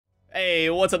Hey,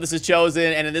 what's up? This is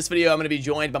Chosen, and in this video, I'm going to be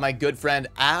joined by my good friend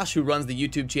Ash, who runs the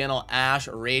YouTube channel Ash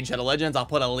Raid Shadow Legends. I'll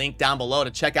put a link down below to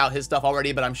check out his stuff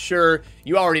already, but I'm sure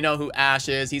you already know who Ash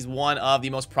is. He's one of the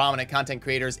most prominent content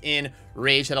creators in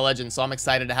Raid Shadow Legends, so I'm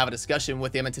excited to have a discussion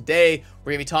with him. And today,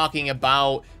 we're going to be talking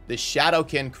about the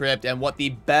Shadowkin crypt and what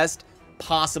the best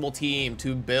possible team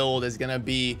to build is going to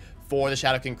be for the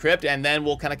Shadowkin crypt, and then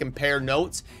we'll kind of compare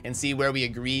notes and see where we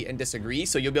agree and disagree.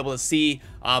 So you'll be able to see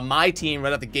my team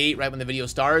right at the gate, right when the video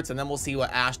starts, and then we'll see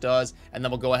what Ash does, and then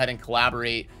we'll go ahead and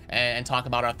collaborate and talk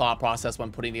about our thought process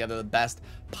when putting together the best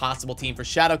possible team for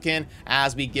Shadowkin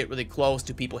as we get really close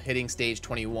to people hitting stage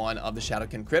 21 of the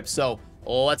Shadowkin crypt. So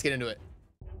let's get into it.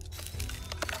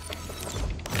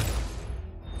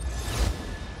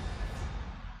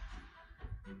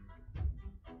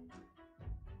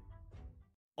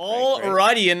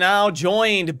 Alrighty, and now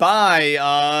joined by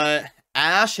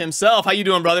Ash himself. How you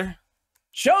doing, brother?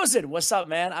 Chosen, what's up,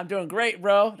 man? I'm doing great,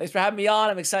 bro. Thanks for having me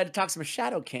on. I'm excited to talk some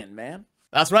Shadowkin, man.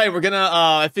 That's right. We're gonna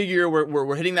I figure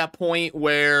we're hitting that point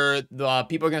where the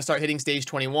people are gonna start hitting stage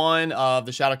 21 of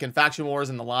the Shadowkin faction wars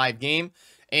in the live game,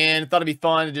 and thought it'd be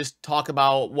fun to just talk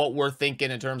about what we're thinking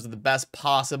in terms of the best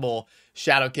possible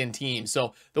Shadowkin team.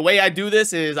 So the way I do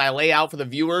this is I lay out for the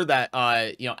viewer that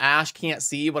Ash can't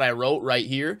see what I wrote right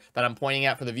here that I'm pointing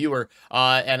at for the viewer,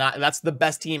 and that's the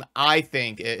best team I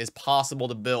think is possible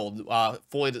to build.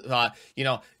 Fully,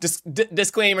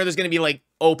 disclaimer: there's going to be like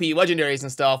OP legendaries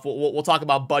and stuff. We'll talk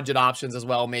about budget options as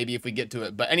well, maybe if we get to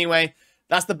it. But anyway,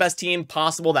 that's the best team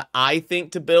possible that I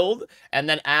think to build, and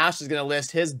then Ash is going to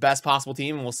list his best possible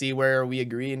team, and we'll see where we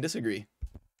agree and disagree.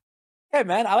 Hey,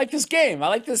 man, I like this game. I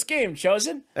like this game,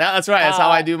 Chosen. Yeah, that's right. That's how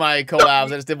I do my collabs.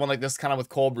 I just did one like this, kind of with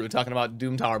Cold Brew, talking about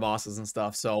Doom Tower bosses and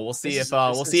stuff. So we'll see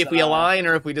if we align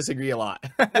or if we disagree a lot.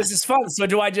 This is fun. So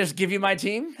do I just give you my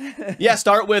team? Yeah,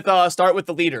 start with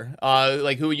the leader.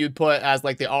 Like who you'd put as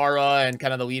like the aura and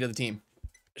kind of the lead of the team.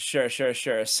 Sure.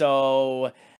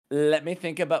 So let me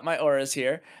think about my auras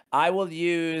here. I will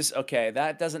use, okay,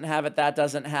 that doesn't have it, that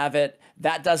doesn't have it,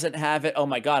 that doesn't have it. Oh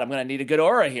my God, I'm gonna need a good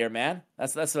aura here, man.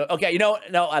 Okay,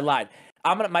 no, I lied.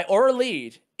 My aura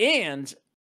lead and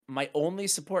my only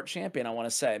support champion, I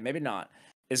wanna say, maybe not,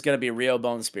 is gonna be Rio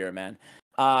Bone Spear, man.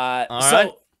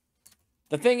 So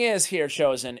the thing is here,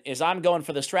 Chosen, is I'm going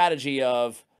for the strategy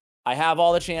of I have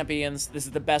all the champions, this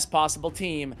is the best possible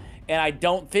team, and I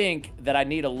don't think that I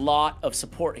need a lot of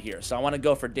support here. So I want to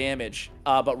go for damage,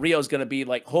 but Rio's going to be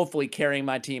like hopefully carrying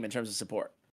my team in terms of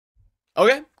support.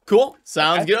 Okay, cool.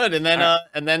 Sounds good. And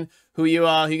then who you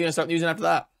going to start using after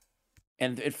that?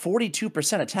 And at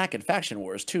 42% attack in faction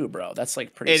wars too, bro. That's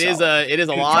like pretty solid. It is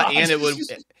a lot, and it would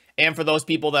and for those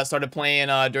people that started playing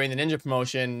during the Ninja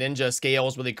promotion, Ninja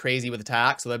scales really crazy with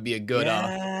attack, so that'd be a good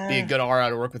aura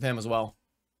to work with him as well.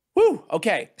 Woo!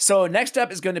 Okay, so next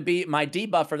up is going to be my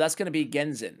debuffer. That's going to be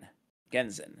Genzen.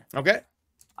 Okay.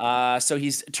 So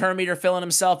he's turn meter filling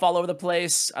himself all over the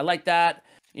place. I like that.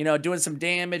 You know, doing some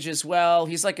damage as well.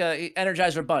 He's like a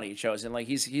Energizer Bunny, Chosen. Like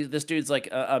this dude's like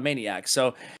a maniac.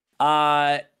 So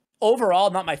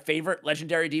overall, not my favorite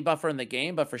legendary debuffer in the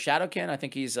game, but for Shadowkin, I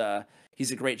think he's a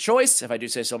great choice, if I do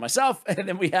say so myself. And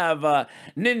then we have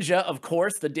Ninja, of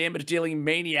course, the damage dealing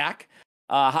maniac.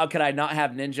 How could I not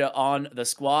have Ninja on the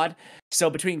squad? So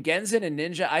between Genzen and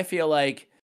Ninja, I feel like,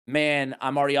 man,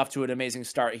 I'm already off to an amazing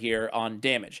start here on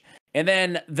damage. And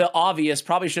then the obvious,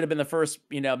 probably should have been the first,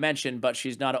 mention, but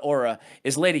she's not an aura,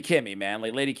 is Lady Kimmy, man.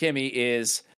 Like Lady Kimmy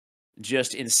is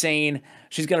just insane.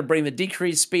 She's going to bring the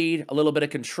decreased speed, a little bit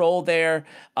of control there,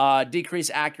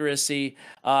 decreased accuracy,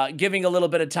 giving a little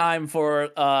bit of time for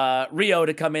Rio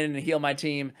to come in and heal my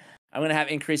team. I'm going to have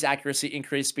increased accuracy,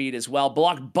 increased speed as well.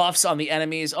 Block buffs on the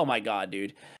enemies. Oh my God,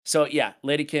 dude. So yeah,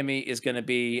 Lady Kimmy is going to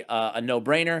be a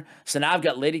no-brainer. So now I've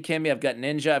got Lady Kimmy, I've got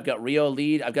Ninja, I've got Rio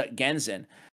lead, I've got Genzen.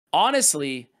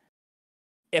 Honestly,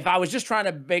 if I was just trying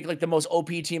to make like the most OP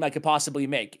team I could possibly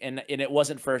make, and it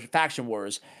wasn't for faction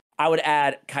wars, I would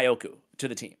add Kyoku to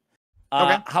the team.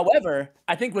 Okay. However,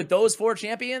 I think with those 4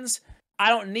 champions, I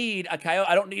don't need a Kyoku.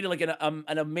 I don't need like an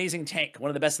amazing tank, one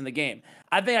of the best in the game.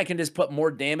 I think I can just put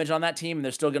more damage on that team, and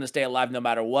they're still going to stay alive no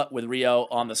matter what, with Rio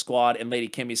on the squad and Lady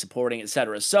Kimmy supporting,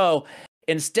 etc. So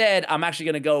instead, I'm actually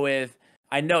going to go with,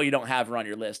 I know you don't have her on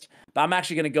your list, but I'm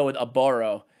actually going to go with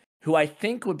Aboro, who I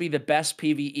think would be the best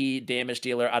PvE damage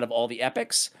dealer out of all the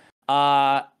epics.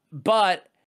 But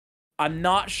I'm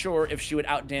not sure if she would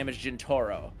outdamage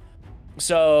Jintoro.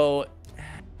 So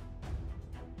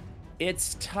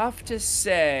it's tough to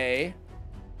say.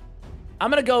 I'm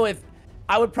going to go with,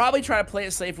 I would probably try to play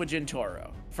it safe with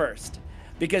Jintoro first,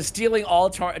 because stealing all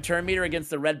turn meter against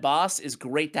the red boss is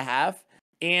great to have,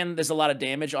 and there's a lot of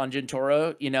damage on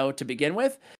Jintoro, to begin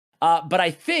with. But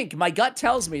I think my gut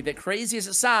tells me that, crazy as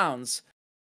it sounds,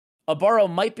 Oboro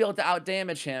might be able to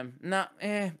outdamage him. No,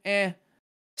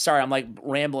 Sorry, I'm like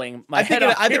rambling. I think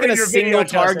in a single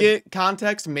target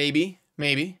context, maybe.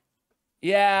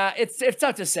 Yeah, it's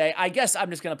tough to say. I guess I'm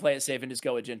just gonna play it safe and just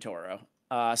go with Gentoro.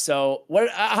 So what?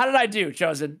 How did I do,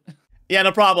 Chosen? Yeah,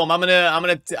 no problem. I'm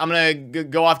gonna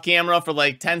go off camera for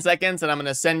like 10 seconds, and I'm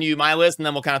gonna send you my list, and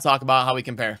then we'll kind of talk about how we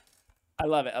compare. I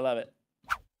love it.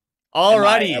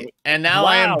 Alrighty, and now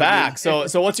I am back. Dude.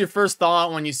 So what's your first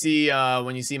thought when you see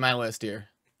my list here?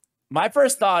 My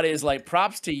first thought is, like,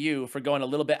 props to you for going a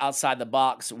little bit outside the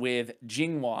box with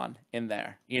Jingwan in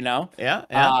there. You know? Yeah.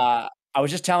 I was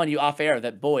just telling you off air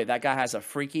that, boy, that guy has a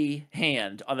freaky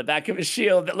hand on the back of his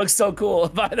shield that looks so cool.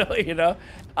 By the way, you know.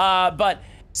 But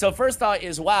so first thought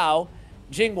is, wow,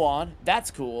 Jingwan, that's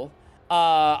cool.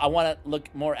 I want to look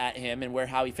more at him and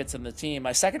how he fits in the team.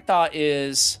 My second thought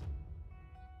is,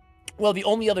 well, the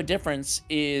only other difference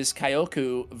is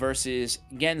Kyoku versus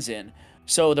Genzin.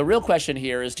 So the real question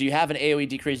here is, do you have an AoE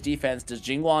decreased defense? Does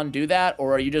Jingwan do that?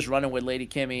 Or are you just running with Lady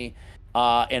Kimmy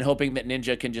and hoping that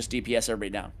Ninja can just DPS everybody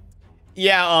down?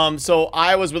 Yeah, so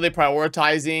I was really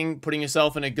prioritizing putting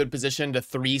yourself in a good position to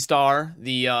 3-star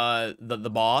the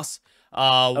boss.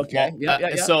 Okay.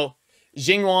 Yeah. So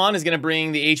Jingwan is going to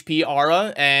bring the HP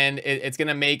aura, and it's going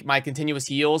to make my continuous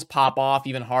heals pop off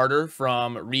even harder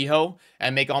from Riho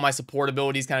and make all my support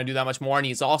abilities kind of do that much more. And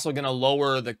he's also going to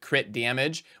lower the crit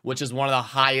damage, which is one of the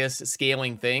highest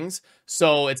scaling things.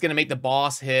 So it's going to make the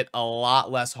boss hit a lot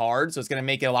less hard. So it's going to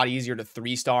make it a lot easier to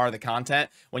 3-star the content.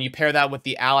 When you pair that with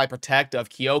the ally protect of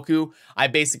Kyoku,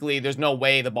 there's no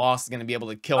way the boss is going to be able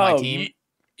to kill my team.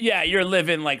 Yeah, you're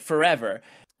living like forever.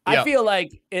 I feel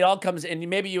like it all comes in.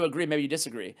 Maybe you agree, maybe you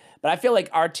disagree. But I feel like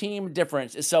our team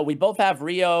difference is, so we both have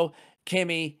Rio,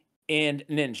 Kimmy, and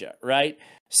Ninja, right?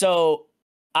 So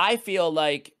I feel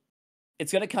like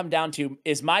it's going to come down to,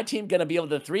 is my team going to be able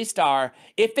to 3-star?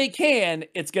 If they can,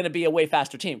 it's going to be a way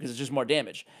faster team because it's just more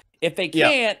damage. If they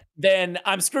can't, then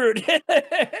I'm screwed.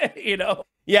 You know?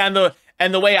 Yeah,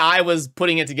 and the way I was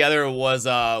putting it together was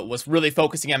really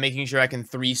focusing on making sure I can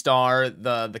 3-star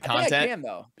the content. I can,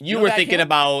 though. You were thinking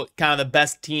about kind of the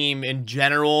best team in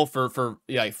general for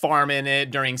like farming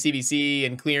it during CBC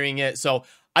and clearing it. So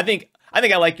I think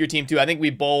I like your team too. I think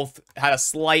we both had a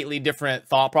slightly different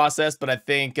thought process, but I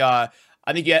think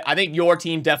your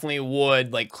team definitely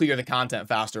would like clear the content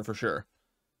faster for sure.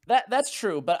 That's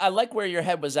true, but I like where your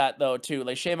head was at though too.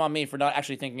 Like, shame on me for not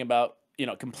actually thinking about, you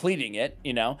know, completing it,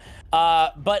 you know.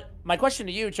 But my question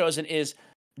to you, Chosen, is,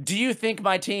 do you think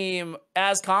my team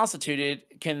as constituted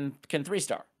can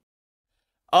 3-star?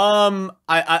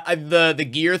 The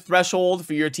gear threshold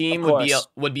for your team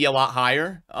would be a lot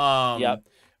higher. Yep.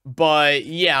 But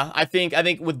yeah, I think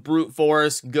with brute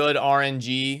force, good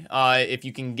RNG, if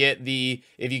you can get the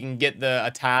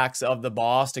attacks of the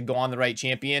boss to go on the right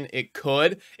champion, it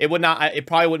probably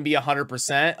wouldn't be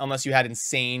 100% unless you had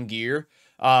insane gear.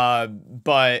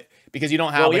 But because you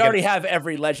don't have, we already have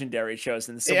every legendary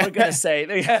Chosen, so we're gonna say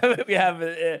we have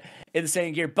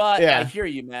insane gear. But I hear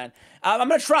you, man. I'm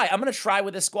gonna try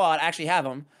with this squad. I actually have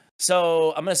them,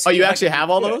 so I'm gonna see. Oh, you actually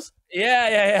have all those?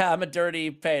 Yeah. I'm a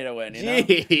dirty pay to win. You know?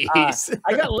 Jeez.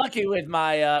 I got lucky with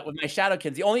my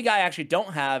Shadowkins. The only guy I actually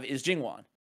don't have is Jingwan.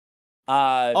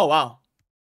 Oh wow.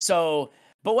 So,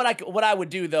 but what I would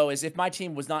do though is, if my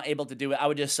team was not able to do it, I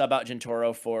would just sub out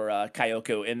Gentoro for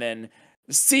Kyoku, and then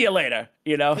see you later.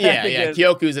 You know. Yeah.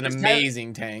 Kyoku's an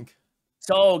amazing tank.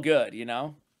 So good, you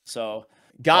know. So.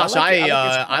 Gosh,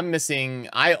 I'm missing.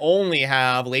 I only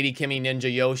have Lady Kimmy,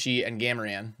 Ninja, Yoshi, and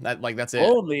Gamaran. That's it.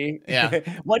 Only. Yeah.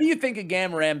 What do you think of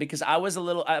Gamaran? Because I was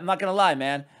I'm not gonna lie,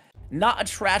 man. Not a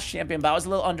trash champion, but I was a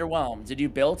little underwhelmed. Did you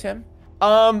build him?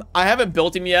 I haven't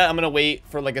built him yet. I'm gonna wait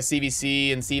for like a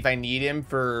CVC and see if I need him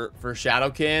for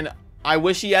Shadowkin. I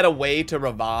wish he had a way to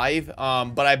revive.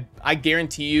 But I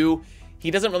guarantee you, he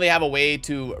doesn't really have a way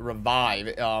to revive.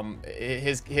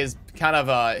 His kind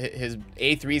of his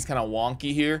A3 is kind of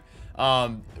wonky here.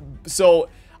 So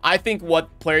I think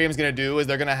what Plarium's gonna do is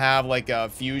they're gonna have like a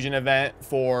fusion event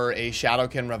for a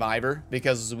Shadowkin reviver,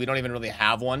 because we don't even really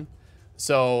have one.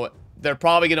 So they're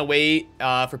probably gonna wait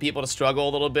for people to struggle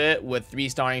a little bit with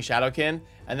 3-starring Shadowkin,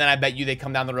 and then I bet you they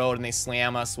come down the road and they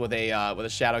slam us with a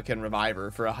Shadowkin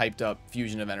reviver for a hyped up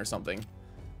fusion event or something.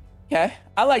 Okay,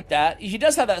 I like that. He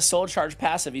does have that soul charge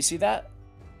passive. You see that?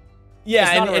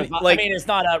 Yeah, I mean, it's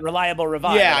not a reliable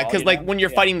revive. Yeah, because like when you're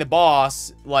fighting the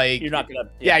boss, like you're not gonna.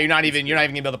 You're not even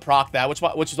gonna be able to proc that, which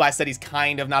is why I said he's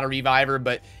kind of not a reviver,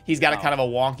 but he's got a kind of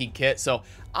a wonky kit. So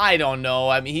I don't know.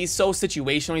 I mean, he's so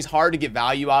situational. He's hard to get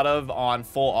value out of on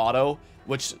full auto,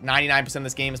 which 99% of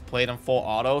this game is played on full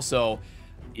auto. So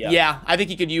Yeah, I think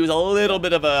he could use a little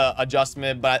bit of a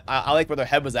adjustment, but I like where their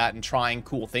head was at and trying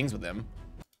cool things with him.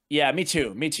 Yeah, me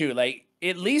too. Me too. Like,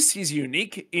 at least he's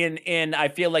unique in I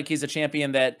feel like he's a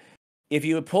champion that if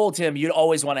you had pulled him, you'd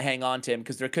always want to hang on to him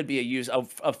because there could be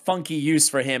a funky use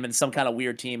for him in some kind of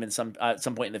weird team in some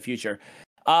point in the future.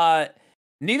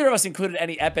 Neither of us included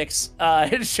any epics.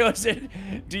 It shows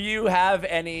it. Do you have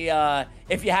any?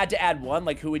 If you had to add one,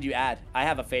 like who would you add? I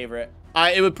have a favorite.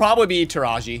 It would probably be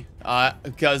Taraji,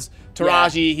 because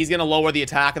Taraji, he's going to lower the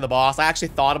attack of the boss. I actually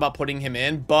thought about putting him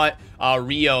in, but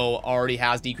Rio already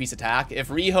has decreased attack. If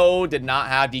Riho did not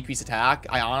have decreased attack,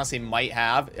 I honestly might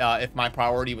have, if my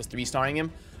priority was 3-starring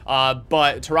him.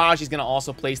 But Taraji's going to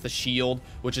also place the shield,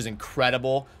 which is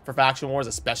incredible for Faction Wars,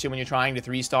 especially when you're trying to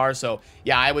 3-star. So,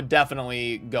 yeah, I would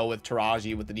definitely go with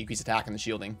Taraji with the decreased attack and the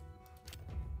shielding.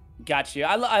 Got you.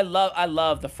 I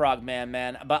love the Frogman,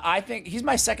 man. But I think he's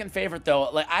my second favorite though.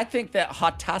 Like I think that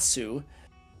Hatasu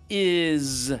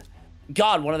is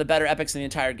one of the better epics in the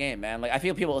entire game, man. Like I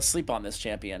feel people asleep on this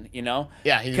champion, you know?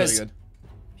 Yeah, he's really good.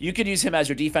 You could use him as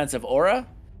your defensive aura,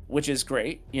 which is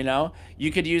great, you know?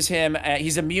 You could use him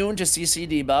he's immune to CC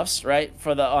debuffs, right?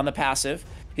 On the passive.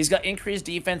 He's got increased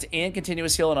defense and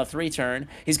continuous heal on a 3-turn.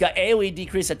 He's got AoE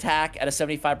decreased attack at a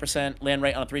 75% land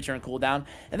rate on a 3-turn cooldown.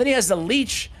 And then he has the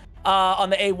leech on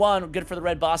the A1, good for the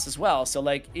red boss as well. So,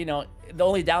 like, you know, the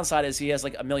only downside is he has,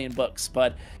 like, 1,000,000 books.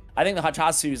 But I think the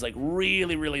Hatasu is, like,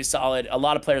 really, really solid. A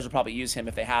lot of players will probably use him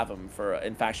if they have him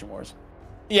in Faction Wars.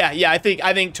 Yeah, I think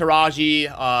Taraji,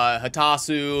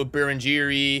 Hatasu,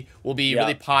 Birinjiri will be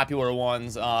really popular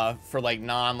ones for like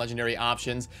non-legendary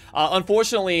options.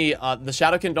 Unfortunately, the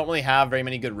Shadowkin don't really have very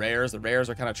many good rares. The rares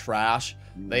are kind of trash.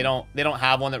 They don't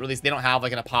have one that really, they don't have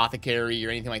like an apothecary or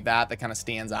anything like that kind of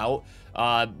stands out.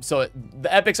 So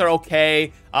the epics are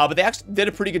okay, but they actually did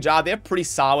a pretty good job. They have pretty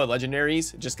solid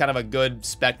legendaries, just kind of a good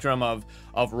spectrum of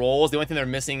roles. The only thing they're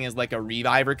missing is like a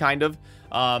reviver kind of.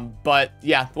 But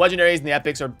yeah, the legendaries and the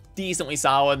epics are decently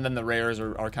solid, and then the rares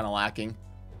are kind of lacking.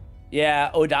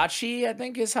 Yeah, Odachi, I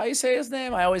think is how you say his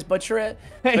name. I always butcher it.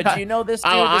 But do you know this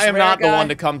dude? I am not the one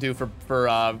to come to for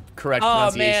correct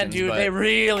pronunciations. Oh man, dude,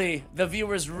 but... the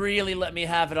viewers really let me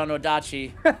have it on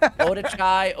Odachi.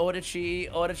 Odachi,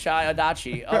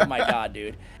 Odachi. Oh my god,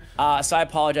 dude. So I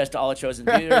apologize to all the chosen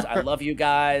viewers. I love you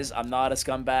guys. I'm not a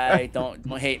scumbag.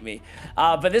 Don't hate me.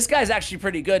 But this guy's actually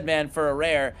pretty good, man, for a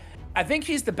rare. I think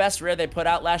he's the best rare they put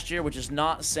out last year, which is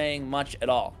not saying much at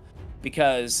all,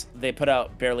 because they put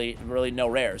out really no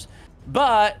rares.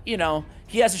 But, you know,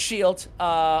 he has a shield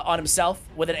on himself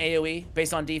with an AoE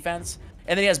based on defense,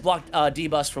 and then he has blocked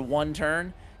debuffs for 1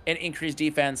 turn and increased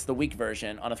defense, the weak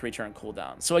version, on a 3-turn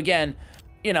cooldown. So again,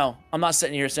 you know, I'm not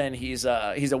sitting here saying he's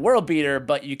a world beater,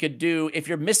 but you could do, if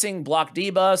you're missing block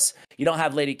debuffs, you don't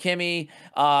have Lady Kimmy,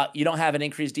 you don't have an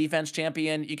increased defense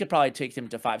champion, you could probably take him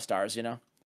to 5 stars, you know?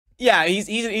 Yeah,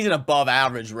 he's an above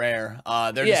average rare.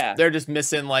 They're just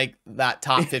missing like that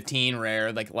top 15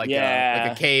 rare, like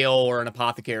a Kale or an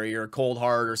Apothecary or a Cold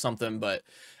Heart or something. But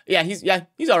yeah,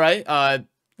 he's all right.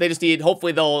 They just need,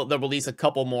 hopefully they'll release a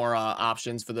couple more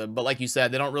options for but like you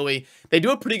said, they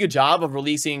do a pretty good job of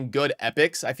releasing good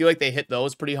epics. I feel like they hit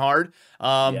those pretty hard.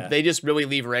 They just really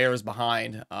leave rares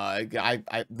behind.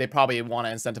 They probably want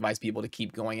to incentivize people to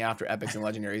keep going after epics and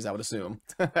legendaries, I would assume.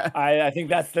 I think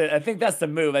that's the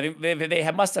move. I think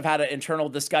they must have had an internal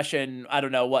discussion, I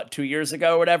don't know what, 2 years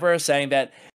ago or whatever, saying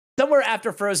that somewhere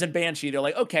after Frozen Banshee, they're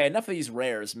like, okay, enough of these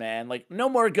rares, man. Like, no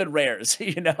more good rares,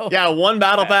 you know? Yeah, 1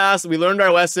 battle pass. We learned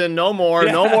our lesson. No more.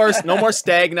 No more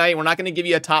Stag Knight. We're not going to give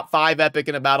you a top 5 epic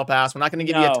in a battle pass. We're not going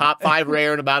to give you a top 5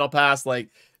 rare in a battle pass. Like,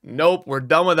 nope, we're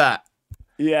done with that.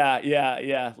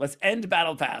 Yeah. Let's end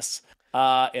battle pass.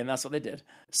 And that's what they did.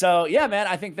 So, yeah, man,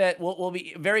 I think that we'll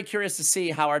be very curious to see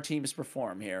how our teams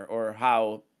perform here, or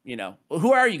how, you know,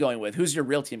 who are you going with? Who's your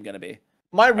real team going to be?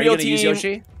 My real team. Use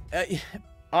Yoshi?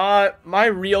 My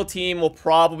real team will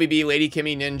probably be Lady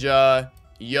Kimmy Ninja,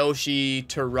 Yoshi,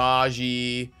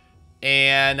 Taraji,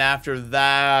 and after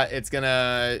that,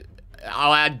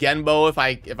 I'll add Genbo if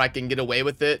I can get away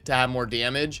with it to have more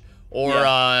damage, or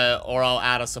I'll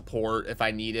add a support if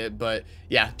I need it. But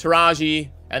yeah, Taraji,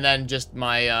 and then just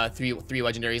my three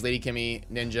legendaries, Lady Kimmy,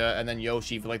 Ninja, and then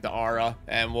Yoshi for like the aura,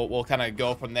 and we'll kind of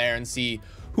go from there and see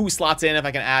who slots in, if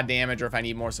I can add damage or if I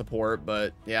need more support.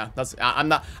 But yeah, I'm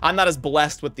not as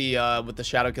blessed with the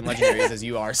Shadowkin legendaries as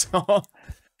you are. So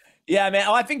yeah, man.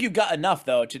 Oh, I think you've got enough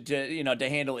though to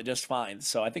handle it just fine.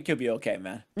 So I think you'll be okay,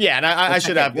 man. Yeah, and I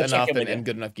should have enough and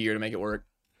good enough gear to make it work.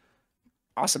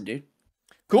 Awesome, dude.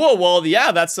 Cool. Well,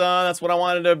 yeah, that's what I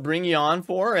wanted to bring you on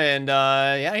for. And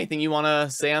yeah, anything you want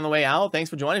to say on the way out? Thanks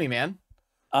for joining me, man.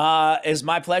 It's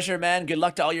my pleasure, man. Good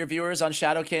luck to all your viewers on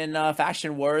Shadowkin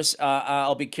Faction Wars.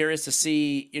 I'll be curious to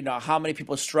see, you know, how many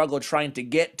people struggle trying to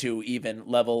get to even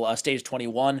level stage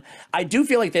 21. I do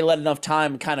feel like they let enough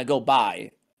time kind of go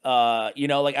by. You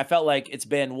know, like I felt like it's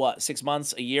been what, 6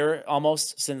 months, a year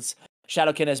almost since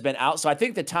Shadowkin has been out. So I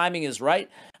think the timing is right.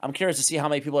 I'm curious to see how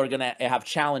many people are going to have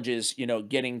challenges, you know,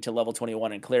 getting to level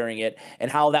 21 and clearing it,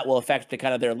 and how that will affect the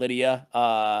kind of their Lydia,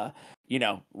 you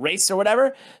know, race or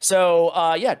whatever. So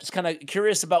yeah, just kind of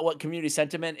curious about what community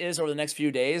sentiment is over the next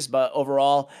few days, but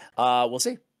overall, we'll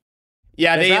see.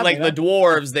 Yeah, they like the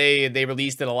dwarves, they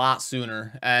released it a lot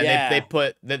sooner, and Yeah. they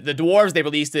put the dwarves, they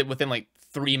released it within like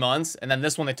 3 months, and then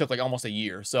this one they took like almost a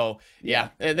year. So yeah,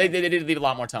 they did leave a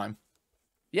lot more time.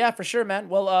 Yeah, for sure, man.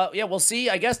 Well, yeah, we'll see.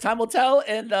 I guess time will tell.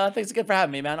 And thanks again for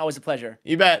having me, man. Always a pleasure.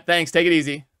 You bet. Thanks. Take it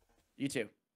easy. You too.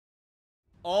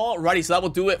 Alrighty, so that will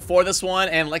do it for this one.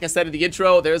 And like I said in the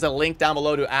intro, there's a link down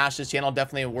below to Ash's channel.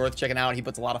 Definitely worth checking out. He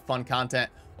puts a lot of fun content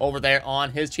over there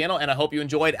on his channel. And I hope you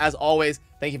enjoyed. As always,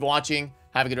 thank you for watching.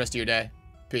 Have a good rest of your day.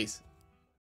 Peace.